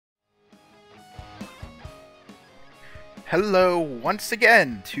Hello once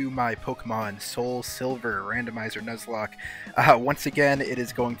again to my Pokemon Soul Silver Randomizer Nuzlocke. Once again, it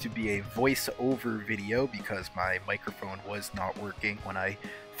is going to be a voice-over video because my microphone was not working when I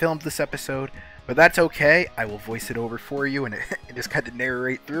filmed this episode. But that's okay, I will voice it over for you and just kind of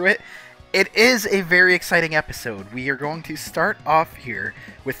narrate through it. It is a very exciting episode. We are going to start off here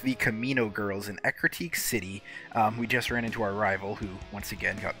with the Kimono girls in Ecruteak City. We just ran into our rival who, once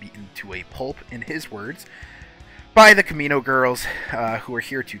again, got beaten to a pulp, in his words, by the Kimono girls, who are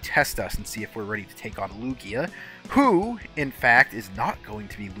here to test us and see if we're ready to take on Lugia, who, in fact, is not going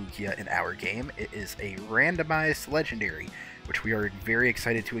to be Lugia in our game. It is a randomized legendary, which we are very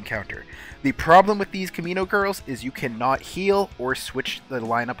excited to encounter. The problem with these Kimono girls is you cannot heal or switch the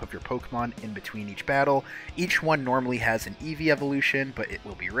lineup of your Pokemon in between each battle. Each one normally has an Eevee evolution, but it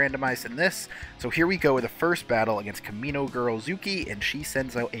will be randomized in this. So here we go with the first battle against Kimono girl Zuki, and she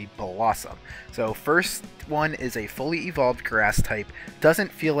sends out a Blossom. So first one is a fully evolved grass type.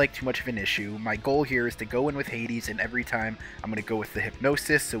 Doesn't feel like too much of an issue. My goal here is to go in with Hades, and every time I'm going to go with the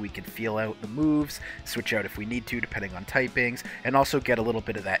Hypnosis so we can feel out the moves, switch out if we need to depending on typings, and also get a little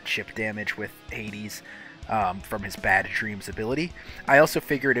bit of that chip damage with Hades from his Bad Dreams ability. I also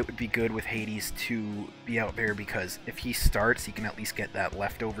figured it would be good with Hades to be out there because if he starts, he can at least get that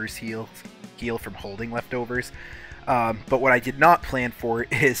leftovers heal from holding leftovers. But what I did not plan for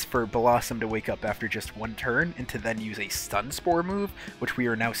is for Blossom to wake up after just one turn and to then use a Stun Spore move, which we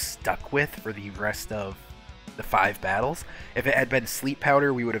are now stuck with for the rest of the 5 battles. If it had been Sleep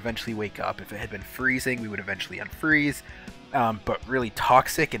Powder, we would eventually wake up. If it had been Freezing, we would eventually unfreeze. But really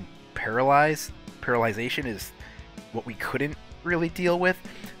Toxic and Paralyzation is what we couldn't really deal with.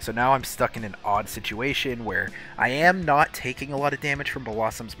 So now I'm stuck in an odd situation where I am not taking a lot of damage from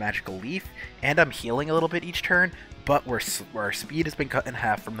Blossom's Magical Leaf, and I'm healing a little bit each turn, but our speed has been cut in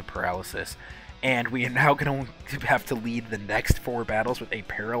half from the paralysis, and we are now going to have to lead the next 4 battles with a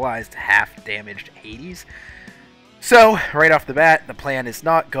paralyzed, half-damaged Hades. So, right off the bat, the plan is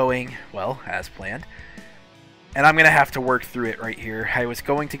not going, well, as planned. And I'm going to have to work through it right here. I was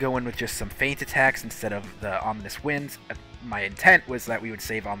going to go in with just some feint attacks instead of the Ominous Winds. My intent was that we would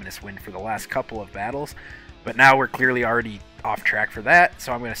save Ominous Wind for the last couple of battles, but now we're clearly already off track for that,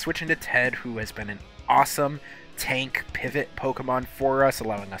 so I'm going to switch into Ted, who has been an awesome tank pivot Pokemon for us,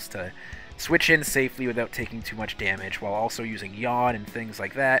 allowing us to switch in safely without taking too much damage, while also using Yawn and things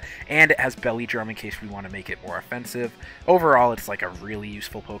like that, and it has Belly Drum in case we want to make it more offensive. Overall, it's like a really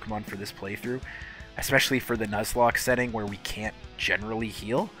useful Pokemon for this playthrough, especially for the Nuzlocke setting where we can't generally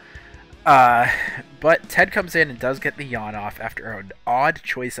heal. But Ted comes in and does get the Yawn off after an odd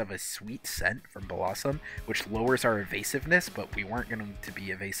choice of a Sweet Scent from Blossom, which lowers our evasiveness, but we weren't going to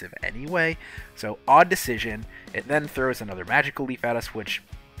be evasive anyway. So odd decision. It then throws another Magical Leaf at us, which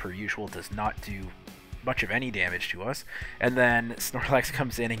per usual does not do much of any damage to us. And then Snorlax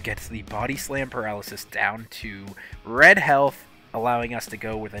comes in and gets the Body Slam Paralysis down to red health, allowing us to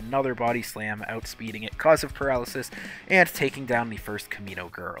go with another Body Slam, outspeeding it, cause of paralysis, and taking down the first Kimono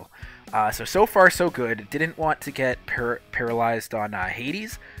girl. So far so good. Didn't want to get paralyzed on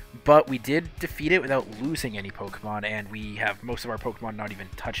Hades, but we did defeat it without losing any Pokemon, and we have most of our Pokemon not even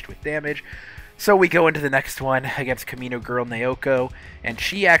touched with damage. So we go into the next one against Kimono girl Naoko, and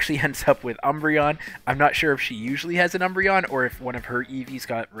she actually ends up with Umbreon. I'm not sure if she usually has an Umbreon or if one of her Eevees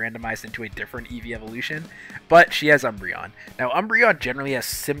got randomized into a different Eevee evolution, but she has Umbreon. Now Umbreon generally has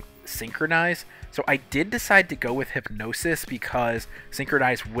Synchronize, so I did decide to go with Hypnosis because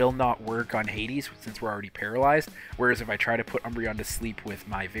Synchronize will not work on Hades since we're already paralyzed, whereas if I try to put Umbreon to sleep with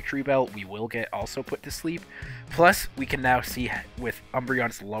my Victory Belt, we will get also put to sleep. Plus, we can now see with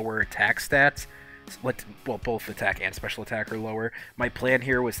Umbreon's lower attack stats, well, both attack and special attack are lower. My plan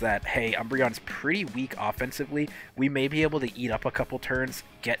here was that, hey, Umbreon's pretty weak offensively. We may be able to eat up a couple turns,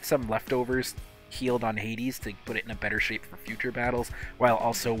 get some leftovers healed on Hades to put it in a better shape for future battles, while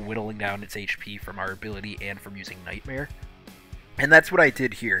also whittling down its HP from our ability and from using Nightmare. And that's what I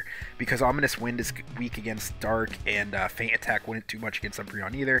did here, because Ominous Wind is weak against Dark, and Feint Attack wouldn't do much against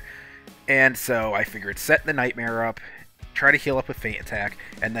Umbreon either. And so I figured set the Nightmare up, try to heal up with Feint Attack,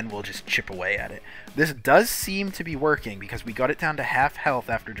 and then we'll just chip away at it. This does seem to be working, because we got it down to half health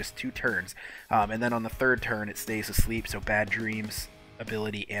after just 2 turns, and then on the 3rd turn it stays asleep, so Bad Dreams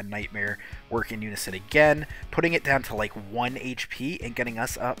ability and Nightmare work in unison again, putting it down to like 1 HP and getting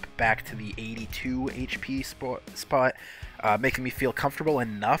us up back to the 82 HP spot, making me feel comfortable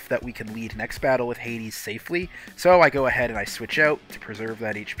enough that we can lead next battle with Hades safely. So I go ahead and I switch out to preserve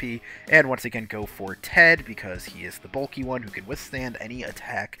that HP, and once again go for Ted because he is the bulky one who can withstand any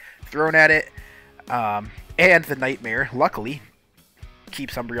attack thrown at it. And the Nightmare, luckily,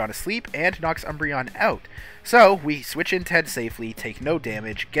 keeps Umbreon asleep and knocks Umbreon out. So we switch in Ted safely, take no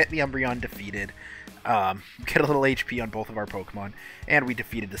damage, get the Umbreon defeated, get a little HP on both of our Pokemon, and we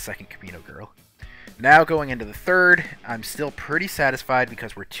defeated the second Kimono girl. Now going into the third, I'm still pretty satisfied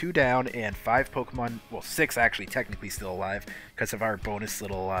because we're 2 down and 5 Pokemon, well 6 actually technically still alive because of our bonus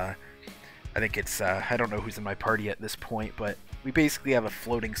little, I think it's, I don't know who's in my party at this point, but we basically have a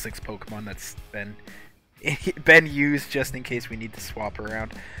floating 6 Pokemon that's been used just in case we need to swap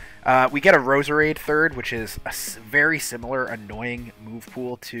around. We get a Roserade third, which is a very similar annoying move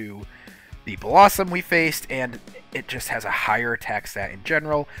pool to the Blossom we faced, and it just has a higher attack stat in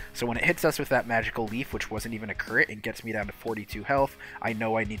general, so when it hits us with that Magical Leaf, which wasn't even a crit, and gets me down to 42 health, I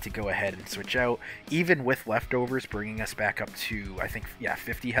know I need to go ahead and switch out, even with leftovers bringing us back up to, I think, yeah,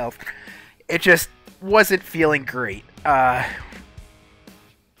 50 health. It just wasn't feeling great. Well,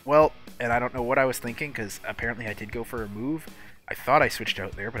 and I don't know what I was thinking, because apparently I did go for a move. I thought I switched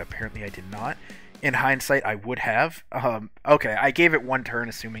out there, but apparently I did not. In hindsight, I would have. Okay, I gave it 1 turn,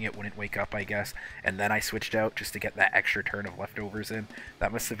 assuming it wouldn't wake up, I guess, and then I switched out just to get that extra turn of leftovers in.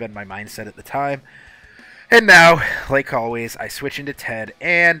 That must have been my mindset at the time. And now, like always, I switch into Ted,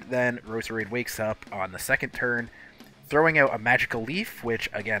 and then Roserade wakes up on the second turn, throwing out a Magical Leaf, which,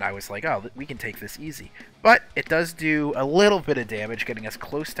 again, I was like, oh, we can take this easy. But it does do a little bit of damage, getting us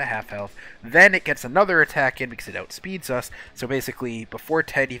close to half health. Then it gets another attack in because it outspeeds us. So basically, before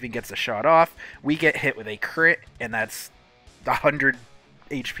Ted even gets a shot off, we get hit with a crit, and that's 100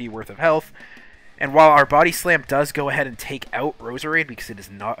 HP worth of health. And while our Body Slam does go ahead and take out Roserade because it is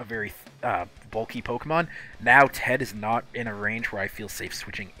not a very bulky Pokemon, now Ted is not in a range where I feel safe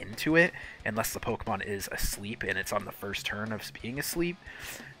switching into it unless the Pokemon is asleep and it's on the first turn of being asleep.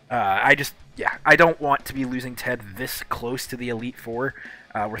 I don't want to be losing Ted this close to the Elite Four.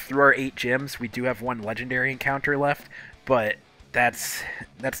 We're through our 8 gyms. We do have 1 legendary encounter left, but that's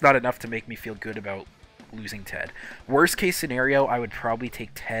not enough to make me feel good about losing Ted. Worst case scenario, I would probably take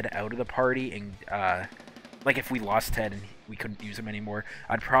Ted out of the party and like if we lost Ted and we couldn't use him anymore,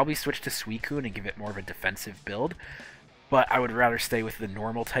 I'd probably switch to Suicune and give it more of a defensive build. But I would rather stay with the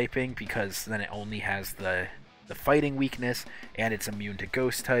normal typing because then it only has the fighting weakness and it's immune to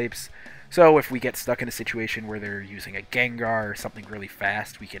ghost types. So if we get stuck in a situation where they're using a Gengar or something really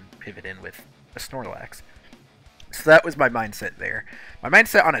fast, we can pivot in with a Snorlax. So that was my mindset there. My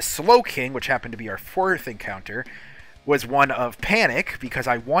mindset on a Slowking, which happened to be our 4th encounter, was one of panic because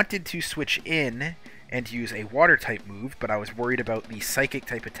I wanted to switch in and use a water type move, but I was worried about the psychic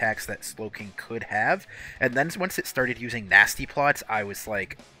type attacks that Slowking could have. And then once it started using nasty plots, I was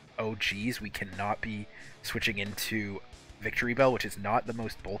like, oh geez, we cannot be switching into Victory Bell, which is not the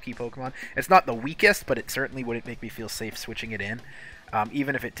most bulky Pokemon. It's not the weakest, but it certainly wouldn't make me feel safe switching it in.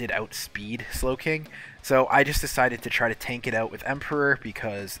 Even if it did outspeed Slowking. So I just decided to try to tank it out with Emperor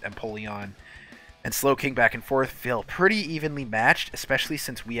because Empoleon and Slowking back and forth feel pretty evenly matched, especially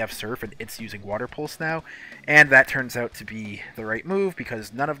since we have Surf and it's using Water Pulse now. And that turns out to be the right move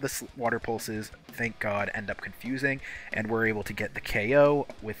because none of the Water Pulses, thank God, end up confusing, and we're able to get the KO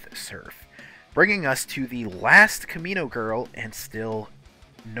with Surf. Bringing us to the last Kimono girl and still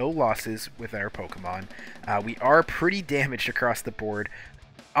no losses with our Pokemon. We are pretty damaged across the board,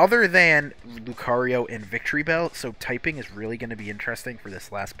 other than Lucario and Victory Bell, so typing is really going to be interesting for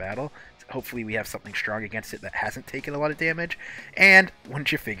this last battle. Hopefully we have something strong against it that hasn't taken a lot of damage. And,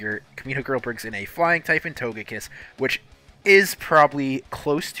 wouldn't you figure, Kimono Girl brings in a Flying type in Togekiss, which is probably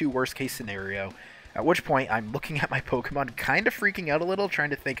close to worst case scenario. At which point, I'm looking at my Pokemon, kind of freaking out a little, trying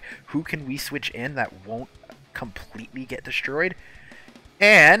to think, who can we switch in that won't completely get destroyed?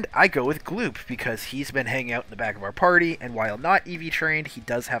 And I go with Gloop, because he's been hanging out in the back of our party, and while not EV trained, he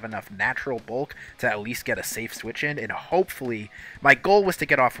does have enough natural bulk to at least get a safe switch in, and hopefully, my goal was to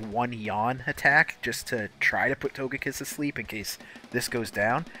get off 1 Yawn attack, just to try to put Togekiss asleep in case this goes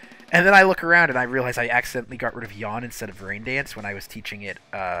down. And then I look around and I realize I accidentally got rid of Yawn instead of Rain Dance when I was teaching it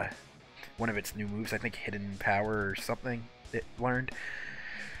one of its new moves, I think Hidden Power or something it learned.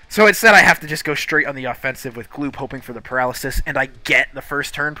 So instead I have to just go straight on the offensive with Gloop, hoping for the paralysis, and I get the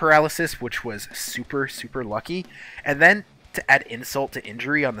first turn paralysis, which was super, super lucky. And then, to add insult to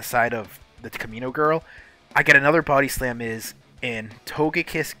injury on the side of the Kimono Girl, I get another Body Slam and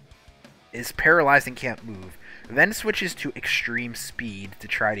Togekiss is paralyzed and can't move. Then switches to extreme speed to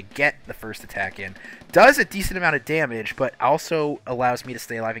try to get the first attack in. Does a decent amount of damage, but also allows me to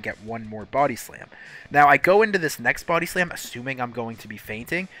stay alive and get 1 more Body Slam. Now, I go into this next Body Slam assuming I'm going to be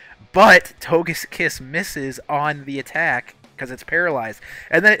fainting, but Togekiss misses on the attack because it's paralyzed.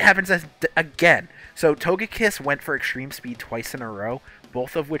 And then it happens again. So Togekiss went for extreme speed twice in a row,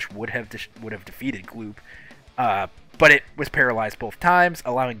 both of which would have defeated Gloop. but it was paralyzed both times,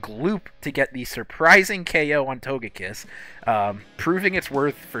 allowing Gloop to get the surprising KO on Togekiss, proving its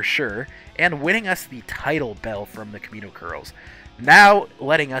worth for sure, and winning us the title bell from the Kimono Curls. Now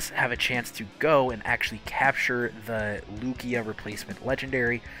letting us have a chance to go and actually capture the Lugia replacement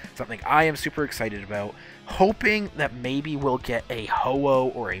legendary, something I am super excited about, hoping that maybe we'll get a Ho-Oh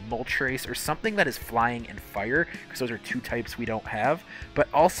or a Moltres or something that is flying and fire, because those are two types we don't have, but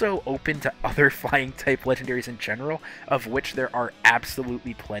also open to other flying type legendaries in general, of which there are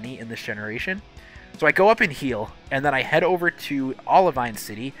absolutely plenty in this generation. So I go up and heal, and then I head over to Olivine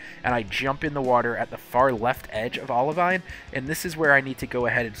City, and I jump in the water at the far left edge of Olivine, and this is where I need to go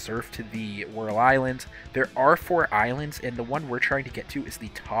ahead and surf to the Whirl Islands. There are 4 islands, and the one we're trying to get to is the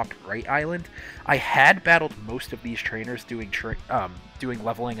top right island. I had battled most of these trainers doing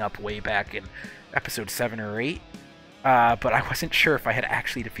leveling up way back in episode 7 or 8, but I wasn't sure if I had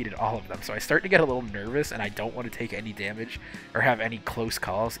actually defeated all of them, so I start to get a little nervous, and I don't want to take any damage or have any close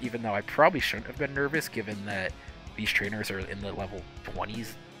calls, even though I probably shouldn't have been nervous, given that these trainers are in the level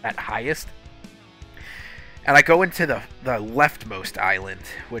 20s at highest. And I go into the leftmost island,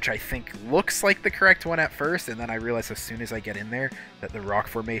 which I think looks like the correct one at first, and then I realize as soon as I get in there that the rock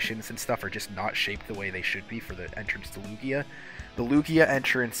formations and stuff are just not shaped the way they should be for the entrance to Lugia. The Lugia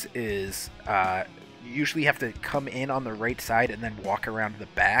entrance is... you usually have to come in on the right side and then walk around the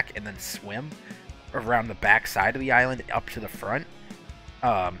back and then swim around the back side of the island up to the front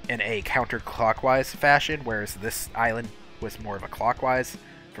in a counterclockwise fashion, whereas this island was more of a clockwise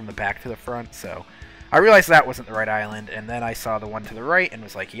from the back to the front. So I realized that wasn't the right island, and then I saw the one to the right and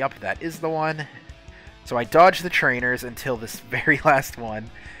was like, yup, that is the one. So I dodged the trainers until this very last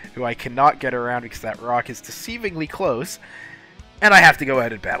one, who I cannot get around because that rock is deceivingly close. And I have to go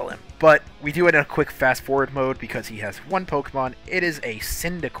ahead and battle him. But we do it in a quick fast forward mode because he has one Pokemon. It is a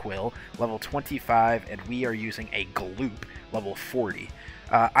Cyndaquil, level 25, and we are using a Gloop, level 40.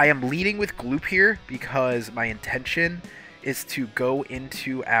 I am leading with Gloop here because my intention is to go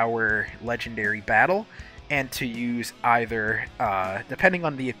into our legendary battle and to use either, depending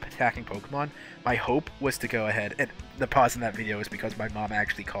on the attacking Pokemon, my hope was to go ahead, and the pause in that video is because my mom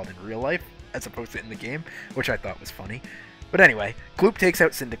actually called in real life as opposed to in the game, which I thought was funny. But anyway, Gloop takes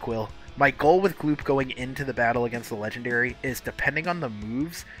out Cyndaquil. My goal with Gloop going into the battle against the Legendary is, depending on the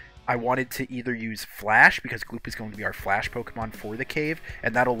moves, I wanted to either use Flash, because Gloop is going to be our Flash Pokemon for the cave,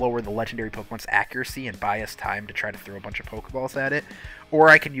 and that'll lower the Legendary Pokemon's accuracy and buy us time to try to throw a bunch of Pokeballs at it. Or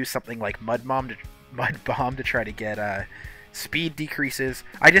I can use something like Mud Bomb to try to get speed decreases.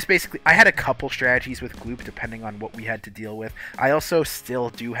 I had a couple strategies with Gloop depending on what we had to deal with. I also still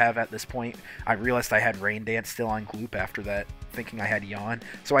do have, at this point, I realized I had Rain Dance still on Gloop after that, thinking I had Yawn.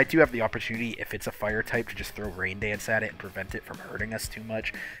 So I do have the opportunity, if it's a fire type, to just throw Rain Dance at it and prevent it from hurting us too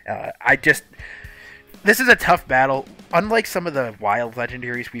much. This is a tough battle. Unlike some of the wild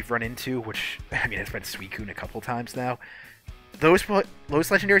legendaries we've run into, which, I mean, it's been Suicune a couple times now, those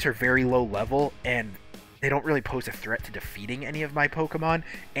legendaries are very low level, and they don't really pose a threat to defeating any of my Pokemon,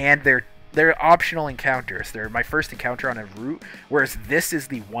 and they're optional encounters. They're my first encounter on a route, whereas this is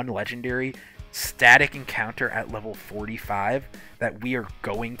the one legendary static encounter at level 45 that we're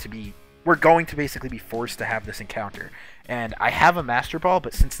going to basically be forced to have this encounter. And I have a Master Ball,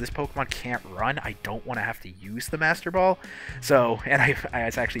 but since this Pokemon can't run, I don't want to have to use the Master Ball. So, and I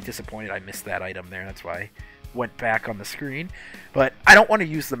was actually disappointed I missed that item there. That's why I went back on the screen. But I don't want to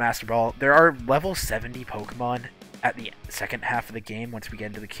use the Master Ball. There are level 70 Pokemon at the second half of the game once we get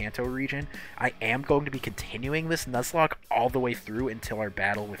into the Kanto region. I am going to be continuing this Nuzlocke all the way through until our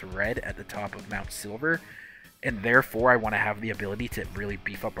battle with Red at the top of Mount Silver. And therefore, I want to have the ability to really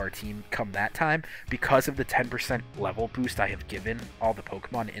beef up our team come that time. Because of the 10% level boost I have given all the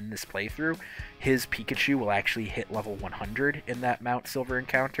Pokemon in this playthrough, his Pikachu will actually hit level 100 in that Mount Silver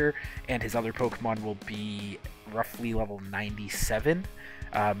encounter, and his other Pokemon will be roughly level 97,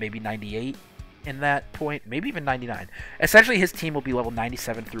 maybe 98 in that point, maybe even 99. Essentially, his team will be level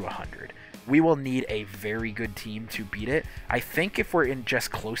 97 through 100. We will need a very good team to beat it. I think if we're in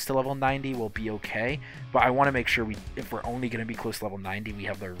just close to level 90, we'll be okay. But I want to make sure if we're only going to be close to level 90, we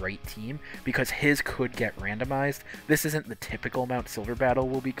have the right team, because his could get randomized. This isn't the typical Mount Silver battle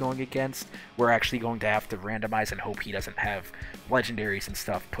we'll be going against. We're actually going to have to randomize and hope he doesn't have legendaries and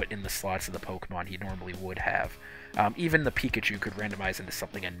stuff put in the slots of the Pokemon he normally would have. Even the Pikachu could randomize into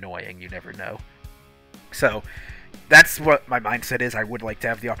something annoying, you never know. So that's what my mindset is. I would like to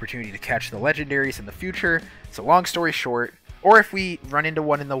have the opportunity to catch the legendaries in the future. So long story short, or if we run into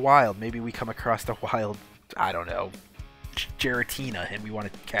one in the wild, maybe we come across the wild, I don't know, Giratina, and we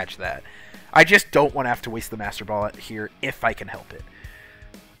want to catch that. I just don't want to have to waste the Master Ball here if I can help it.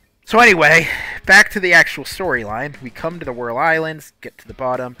 So anyway, back to the actual storyline. We come to the Whirl Islands, get to the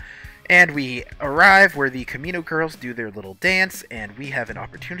bottom, and we arrive where the Kimono girls do their little dance, and we have an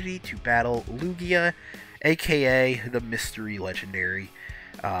opportunity to battle Lugia, aka the Mystery Legendary.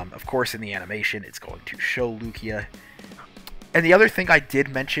 Of course, in the animation, it's going to show Lugia. And the other thing I did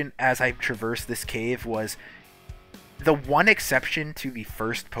mention as I traversed this cave was the one exception to the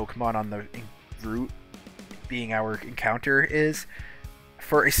first Pokemon on the route being our encounter is,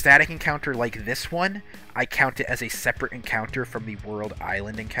 for a static encounter like this one, I count it as a separate encounter from the World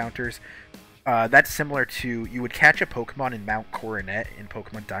Island encounters. That's similar to, you would catch a Pokemon in Mount Coronet in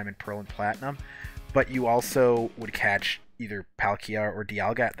Pokemon Diamond, Pearl, and Platinum, but you also would catch either Palkia or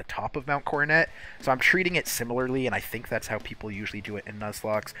Dialga at the top of Mount Coronet. So I'm treating it similarly, and I think that's how people usually do it in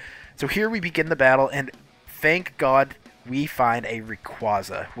Nuzlocke. So here we begin the battle, and thank God we find a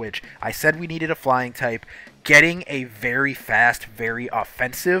Rayquaza, which I said we needed a flying type. Getting a very fast, very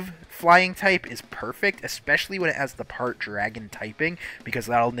offensive flying type is perfect, especially when it has the part dragon typing, because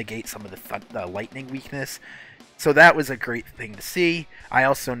that'll negate some of the lightning weakness. So that was a great thing to see. I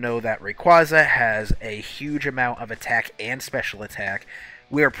also know that Rayquaza has a huge amount of attack and special attack.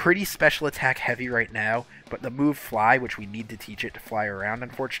 We are pretty special attack heavy right now, but the move Fly, which we need to teach it to fly around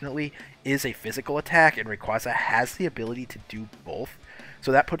unfortunately, is a physical attack, and Rayquaza has the ability to do both.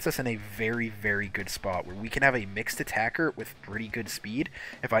 So that puts us in a very, very good spot where we can have a mixed attacker with pretty good speed.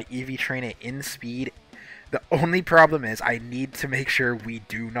 If I EV train it in speed, the only problem is I need to make sure we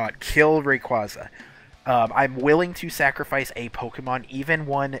do not kill Rayquaza. I'm willing to sacrifice a Pokemon, even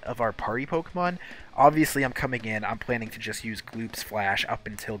one of our party Pokemon. Obviously, I'm coming in. I'm planning to just use Gloop's Flash up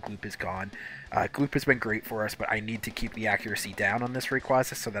until Gloop is gone. Gloop has been great for us, but I need to keep the accuracy down on this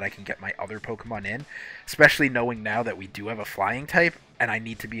Rayquaza so that I can get my other Pokemon in, especially knowing now that we do have a flying type, and I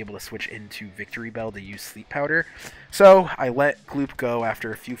need to be able to switch into Victory Bell to use Sleep Powder. So I let Gloop go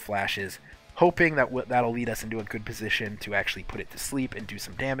after a few flashes, hoping that that'll lead us into a good position to actually put it to sleep and do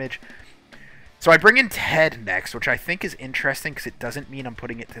some damage. So I bring in Ted next, which I think is interesting because it doesn't mean I'm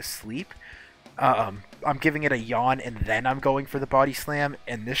putting it to sleep. I'm giving it a yawn and then I'm going for the body slam,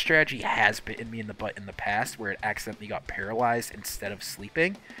 and this strategy has bitten me in the butt in the past where it accidentally got paralyzed instead of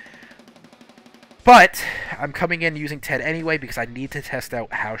sleeping. But I'm coming in using Ted anyway because I need to test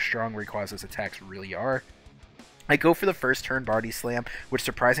out how strong Rayquaza's attacks really are. I go for the first turn body slam, which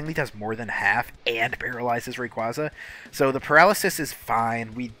surprisingly does more than half and paralyzes Rayquaza. So the paralysis is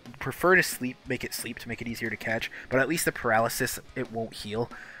fine. We prefer to make it sleep to make it easier to catch, but at least the paralysis, it won't heal.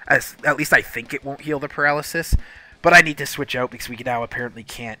 At least I think it won't heal the paralysis. But I need to switch out because we now apparently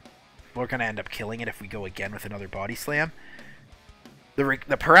can't. We're going to end up killing it if we go again with another body slam.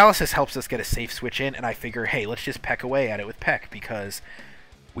 The paralysis helps us get a safe switch in, and I figure, hey, let's just peck away at it with Peck because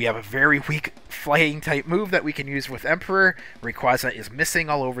we have a very weak flying type move that we can use with Emperor. Rayquaza is missing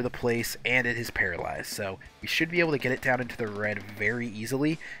all over the place, and it is paralyzed. So we should be able to get it down into the red very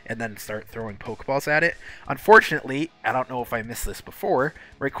easily, and then start throwing Pokeballs at it. Unfortunately, I don't know if I missed this before,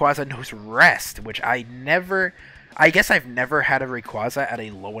 Rayquaza knows Rest, which I guess I've never had a Rayquaza at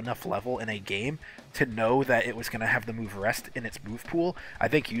a low enough level in a game to know that it was going to have the move Rest in its move pool. I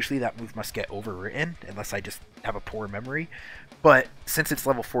think usually that move must get overwritten, unless I just have a poor memory. But since it's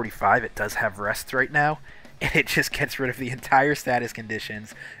level 45, it does have Rest right now, and it just gets rid of the entire status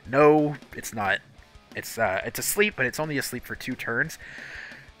conditions. No, it's not. It's asleep, but it's only asleep for 2 turns.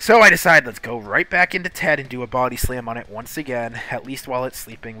 So I decide let's go right back into Ted and do a body slam on it once again. At least while it's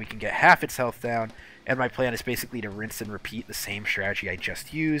sleeping, we can get half its health down. And my plan is basically to rinse and repeat the same strategy I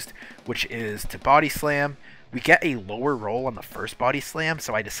just used, which is to body slam. We get a lower roll on the first body slam,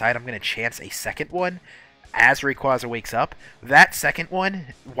 so I decide I'm going to chance a second one as Rayquaza wakes up. That second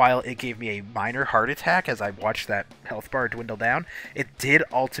one, while it gave me a minor heart attack as I watched that health bar dwindle down, it did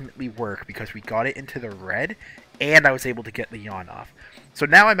ultimately work because we got it into the red, and I was able to get the yawn off. So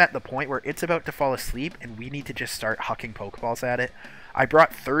now I'm at the point where it's about to fall asleep, and we need to just start hucking Pokeballs at it. I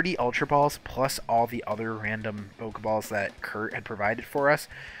brought 30 Ultra Balls plus all the other random Pokeballs that Kurt had provided for us.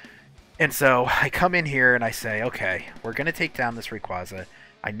 And so I come in here and I say, okay, we're going to take down this Rayquaza.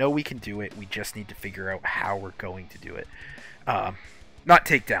 I know we can do it. We just need to figure out how we're going to do it. Not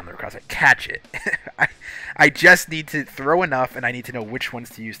take down the Rayquaza, catch it. I just need to throw enough, and I need to know which ones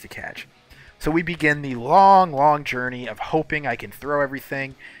to use to catch. So we begin the long, long journey of hoping I can throw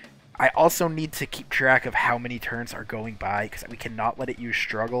everything. I also need to keep track of how many turns are going by because we cannot let it use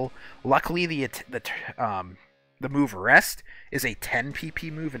Struggle. Luckily, the move Rest is a 10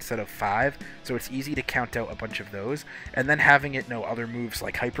 PP move instead of 5, so it's easy to count out a bunch of those. And then having it know other moves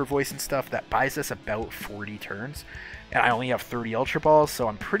like Hyper Voice and stuff, that buys us about 40 turns. And I only have 30 Ultra Balls, so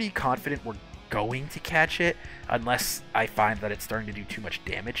I'm pretty confident we're going to catch it unless I find that it's starting to do too much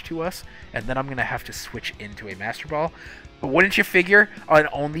damage to us, and then I'm going to have to switch into a Master Ball. But wouldn't you figure, on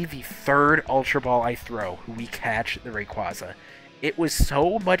only the third Ultra Ball I throw, we catch the Rayquaza. It was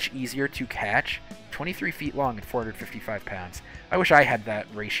so much easier to catch, 23 feet long and 455 pounds. I wish I had that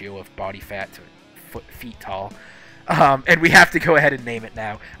ratio of body fat to feet tall. And we have to go ahead and name it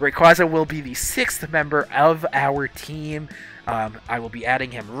now. Rayquaza will be the 6th member of our team. I will be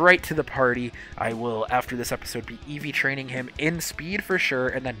adding him right to the party. I will, after this episode, be EV training him in speed for sure,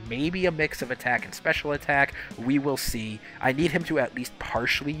 and then maybe a mix of attack and special attack. We will see. I need him to at least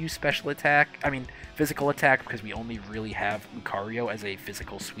partially use special attack. I mean, physical attack, because we only really have Lucario as a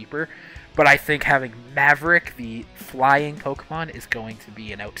physical sweeper. But I think having Maverick, the flying Pokemon, is going to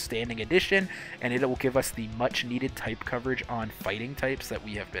be an outstanding addition, and it will give us the much-needed type coverage on fighting types that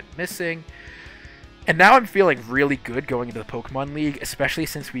we have been missing. And now I'm feeling really good going into the Pokemon League, especially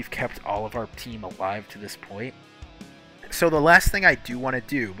since we've kept all of our team alive to this point. So the last thing I do want to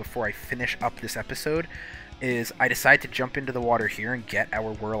do before I finish up this episode is I decide to jump into the water here and get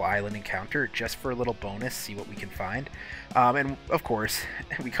our Whirl Island encounter just for a little bonus, see what we can find. And of course,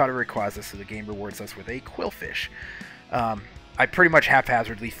 we caught a Rayquaza, so the game rewards us with a Quillfish. I pretty much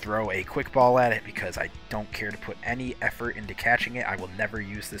haphazardly throw a quick ball at it because I don't care to put any effort into catching it. I will never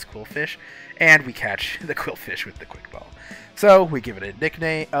use this Quillfish, and we catch the Quillfish with the quick ball. So we give it a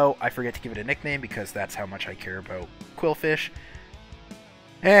nickname. Oh, I forget to give it a nickname because that's how much I care about Quillfish.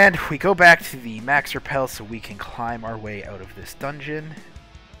 And we go back to the Max Repel so we can climb our way out of this dungeon.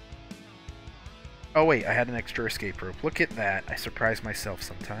 Oh wait, I had an extra escape rope. Look at that. I surprise myself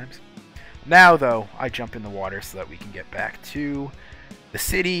sometimes. Now, though, I jump in the water so that we can get back to the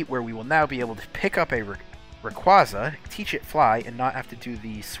city, where we will now be able to pick up a Rayquaza, teach it fly, and not have to do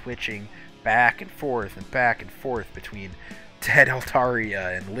the switching back and forth between dead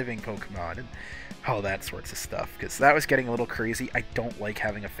Altaria and living Pokemon and all that sorts of stuff, because that was getting a little crazy. I don't like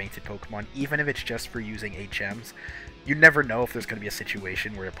having a fainted Pokemon, even if it's just for using HMs. You never know if there's going to be a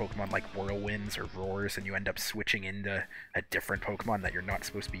situation where a Pokemon like Whirlwinds or Roars and you end up switching into a different Pokemon that you're not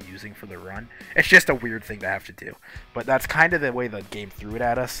supposed to be using for the run. It's just a weird thing to have to do. But that's kind of the way the game threw it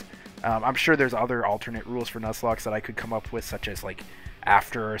at us. I'm sure there's other alternate rules for Nuzlocke that I could come up with, such as like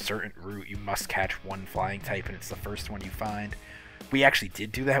after a certain route you must catch one flying type and it's the first one you find. We actually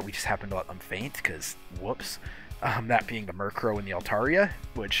did do that, we just happened to let them faint because whoops. That being the Murkrow and the Altaria,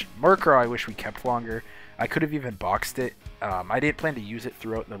 which Murkrow I wish we kept longer. I could have even boxed it. I didn't plan to use it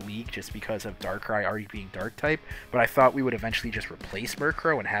throughout the league just because of Darkrai already being Dark type, but I thought we would eventually just replace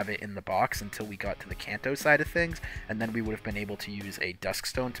Murkrow and have it in the box until we got to the Kanto side of things, and then we would have been able to use a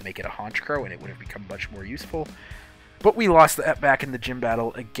Duskstone to make it a Honchkrow, and it would have become much more useful. But we lost that back in the gym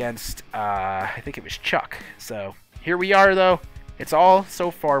battle against, I think it was Chuck. So here we are, though. It's all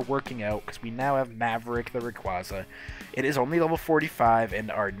so far working out because we now have Maverick the Rayquaza. It is only level 45, and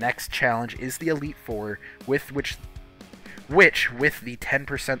our next challenge is the Elite Four, which with the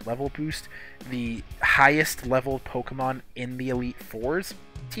 10% level boost, the highest level Pokemon in the Elite Fours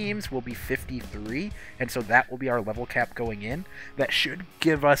teams will be 53, and so that will be our level cap going in. That should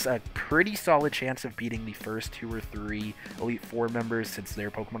give us a pretty solid chance of beating the first 2 or 3 Elite Four members, since their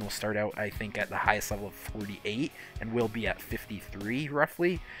Pokemon will start out, I think, at the highest level of 48, and will be at 53,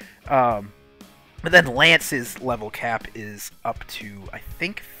 roughly. But then Lance's level cap is up to, I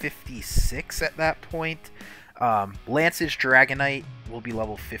think, 56 at that point. Lance's Dragonite will be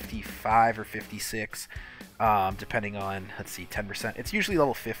level 55 or 56, depending on, let's see, 10%. It's usually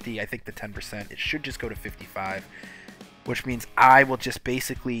level 50. I think the 10%, it should just go to 55, which means I will just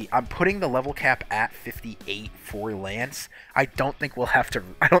basically, I'm putting the level cap at 58 for Lance. I don't think we'll have to,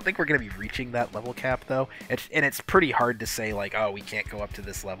 I don't think we're going to be reaching that level cap, though. And it's pretty hard to say, like, oh, we can't go up to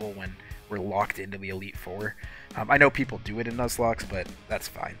this level when we're locked into the Elite Four. I know people do it in Nuzlocke, but that's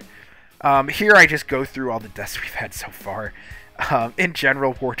fine. Here I just go through all the deaths we've had so far. In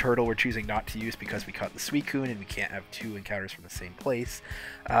general, Wartortle we're choosing not to use because we caught the Suicune and we can't have 2 encounters from the same place.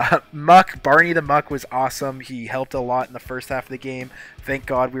 Muck, Barney the Muck was awesome. He helped a lot in the first half of the game. Thank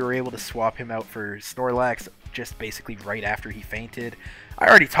God we were able to swap him out for Snorlax just basically right after he fainted. I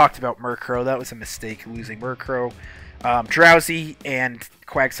already talked about Murkrow. That was a mistake, losing Murkrow. Drowsy and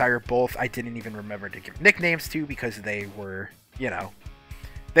Quagsire both I didn't even remember to give nicknames to because they were, you know,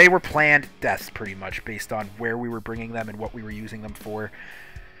 they were planned deaths pretty much based on where we were bringing them and what we were using them for.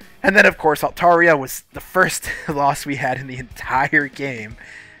 And then, of course, Altaria was the first loss we had in the entire game,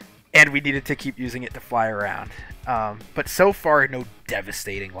 and we needed to keep using it to fly around. But so far, no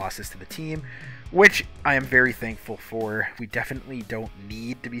devastating losses to the team. which I am very thankful for. We definitely don't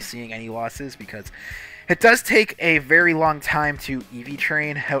need to be seeing any losses because it does take a very long time to EV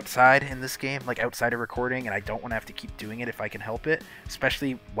train outside in this game, like outside of recording, and I don't want to have to keep doing it if I can help it,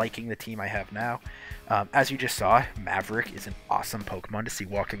 especially liking the team I have now. As you just saw, Maverick is an awesome Pokemon to see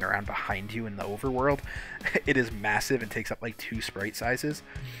walking around behind you in the overworld. It is massive and takes up like 2 sprite sizes.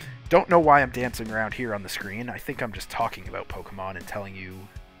 Don't know why I'm dancing around here on the screen. I think I'm just talking about Pokemon and telling you...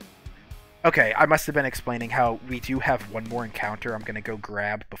 Okay, I must have been explaining how we do have one more encounter I'm going to go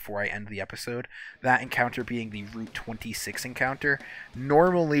grab before I end the episode. That encounter being the Route 26 encounter.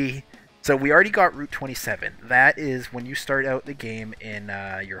 Normally, so we already got Route 27. That is when you start out the game in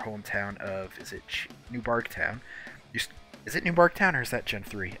your hometown of, is it New Barktown? Is it New Barktown or is that Gen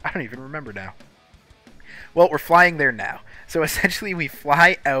 3? I don't even remember now. Well, we're flying there now. So essentially we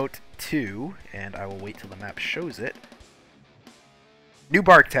fly out to, and I will wait till the map shows it, New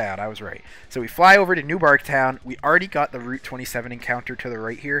Barktown, I was right. So we fly over to New Barktown. We already got the Route 27 encounter to the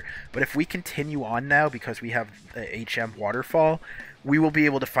right here, but if we continue on now, because we have the HM waterfall, we will be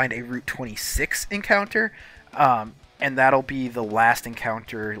able to find a Route 26 encounter, and that'll be the last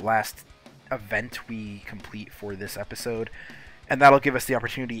encounter, last event we complete for this episode. And that'll give us the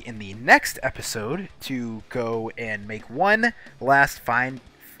opportunity in the next episode to go and make one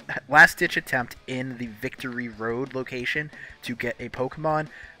last-ditch attempt in the Victory Road location to get a Pokemon.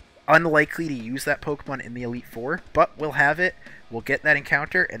 Unlikely to use that Pokemon in the Elite Four, but we'll have it. We'll get that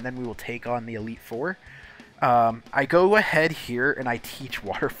encounter, and then we will take on the Elite Four. I go ahead here, and I teach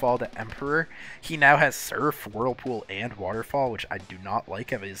Waterfall to Emperor. He now has Surf, Whirlpool, and Waterfall, which I do not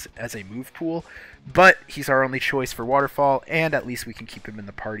like as a move pool, but he's our only choice for Waterfall, and at least we can keep him in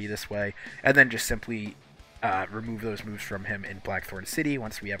the party this way, and then just simply remove those moves from him in Blackthorn City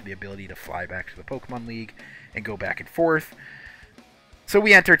once we have the ability to fly back to the Pokemon League and go back and forth. So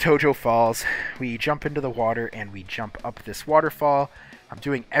we enter Tojo Falls, we jump into the water, and we jump up this waterfall. I'm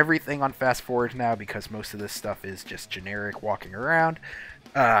doing everything on fast forward now because most of this stuff is just generic walking around.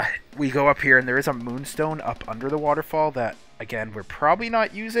 We go up here, and there is a Moonstone up under the waterfall that, again, we're probably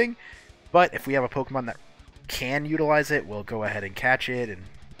not using, but if we have a Pokemon that can utilize it, we'll go ahead and catch it, and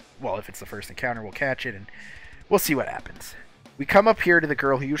well, if it's the first encounter, we'll catch it, and we'll see what happens. We come up here to the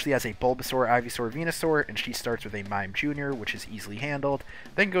girl who usually has a Bulbasaur, Ivysaur, Venusaur, and she starts with a Mime Jr., which is easily handled,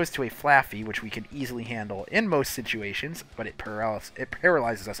 then goes to a Flaffy, which we can easily handle in most situations, but it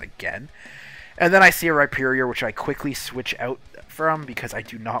paralyzes us again. And then I see a Rhyperior, which I quickly switch out from because I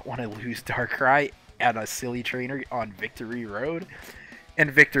do not want to lose Darkrai at a silly trainer on Victory Road. And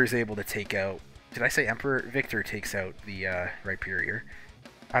Victor's able to take out... Did I say Emperor? Victor takes out the Rhyperior.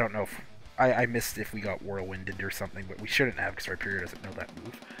 I don't know if... I missed if we got Whirlwinded or something, but we shouldn't have because Rhyperior doesn't know that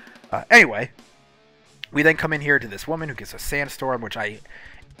move. Anyway, we then come in here to this woman who gets a Sandstorm, which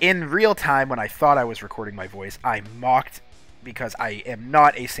in real time, when I thought I was recording my voice, I mocked because I am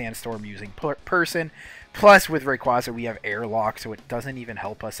not a Sandstorm using person. Plus, with Rayquaza, we have Airlock, so it doesn't even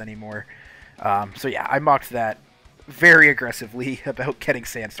help us anymore. So yeah, I mocked that very aggressively about getting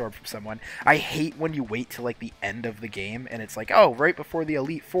Sandstorm from someone. I hate when you wait till like the end of the game and it's like, oh, right before the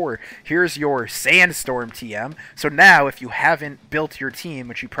Elite Four, here's your Sandstorm TM. So now if you haven't built your team,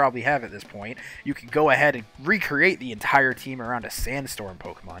 which you probably have at this point, you can go ahead and recreate the entire team around a Sandstorm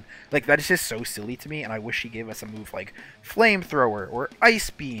Pokemon. Like, that is just so silly to me, and I wish he gave us a move like Flamethrower or Ice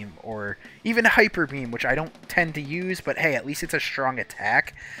Beam or even Hyper Beam, which I don't tend to use, but hey, at least it's a strong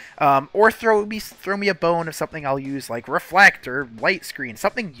attack. Or throw me a bone of something I'll use like Reflect or Light Screen,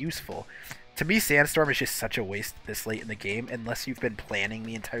 something useful. To me, Sandstorm is just such a waste this late in the game unless you've been planning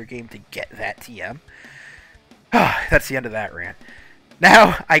the entire game to get that TM. That's the end of that rant.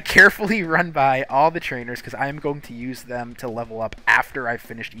 Now, I carefully run by all the trainers because I am going to use them to level up after I've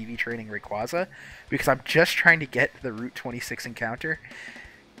finished EV training Rayquaza, because I'm just trying to get the Route 26 encounter.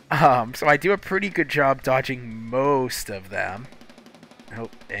 So I do a pretty good job dodging most of them. Oh,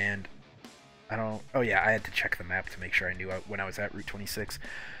 and I don't... Oh yeah, I had to check the map to make sure I knew when I was at Route 26.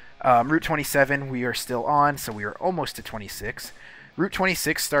 Route 27 we are still on, so we are almost to 26. Route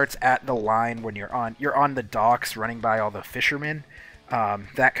 26 starts at the line when you're on the docks running by all the fishermen.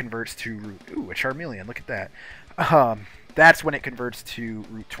 That converts to Route... Ooh, a Charmeleon, look at that. That's when it converts to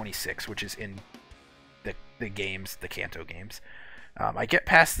Route 26, which is in the games, the Kanto games. I get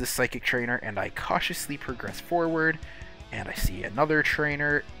past this Psychic Trainer, and I cautiously progress forward, and I see another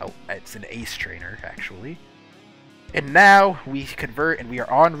trainer. Oh, it's an Ace Trainer, actually. And now we convert, and we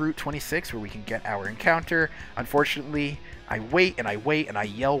are on Route 26, where we can get our encounter. Unfortunately, I wait, and I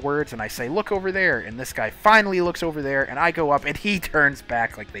yell words, and I say, look over there, and this guy finally looks over there, and I go up, and he turns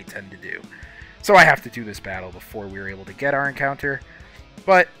back like they tend to do. So I have to do this battle before we were able to get our encounter.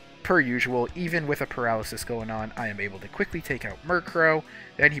 But per usual, even with a paralysis going on, I am able to quickly take out Murkrow.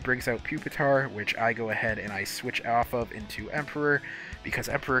 Then he brings out Pupitar, which I go ahead and I switch off of into Emperor, because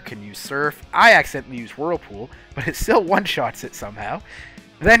Emperor can use Surf. I accidentally use Whirlpool, but it still one-shots it somehow.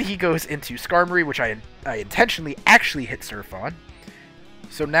 Then he goes into Skarmory, which I intentionally actually hit Surf on.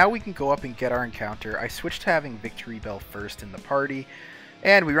 So now we can go up and get our encounter. I switched to having Victory Bell first in the party.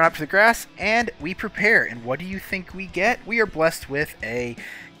 And we run up to the grass, and we prepare. And what do you think we get? We are blessed with a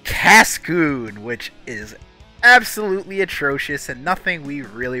Cascoon, which is absolutely atrocious and nothing we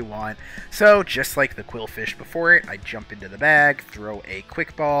really want. So, just like the Quillfish before it, I jump into the bag, throw a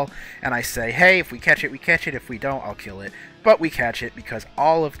Quick Ball, and I say, hey, if we catch it, we catch it. If we don't, I'll kill it. But we catch it because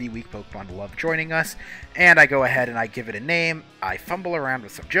all of the weak Pokemon love joining us. And I go ahead and I give it a name. I fumble around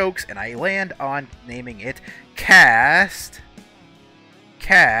with some jokes, and I land on naming it Cat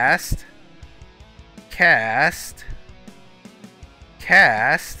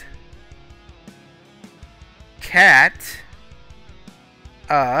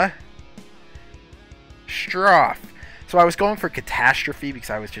Stroff. So I was going for Catastrophe because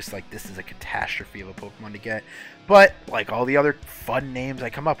I was just like, this is a catastrophe of a Pokemon to get. But, like all the other fun names I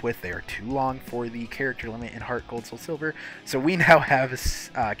come up with, they are too long for the character limit in Heart Gold, Soul Silver. So we now have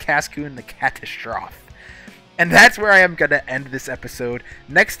Cascoon the Catastrophe. And that's where I am going to end this episode.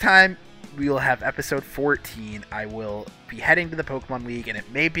 Next time, we will have episode 14. I will be heading to the Pokemon League, and it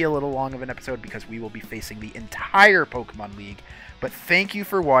may be a little long of an episode because we will be facing the entire Pokemon League. But thank you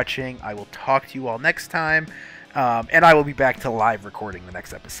for watching. I will talk to you all next time, and I will be back to live recording the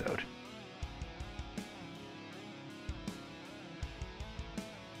next episode.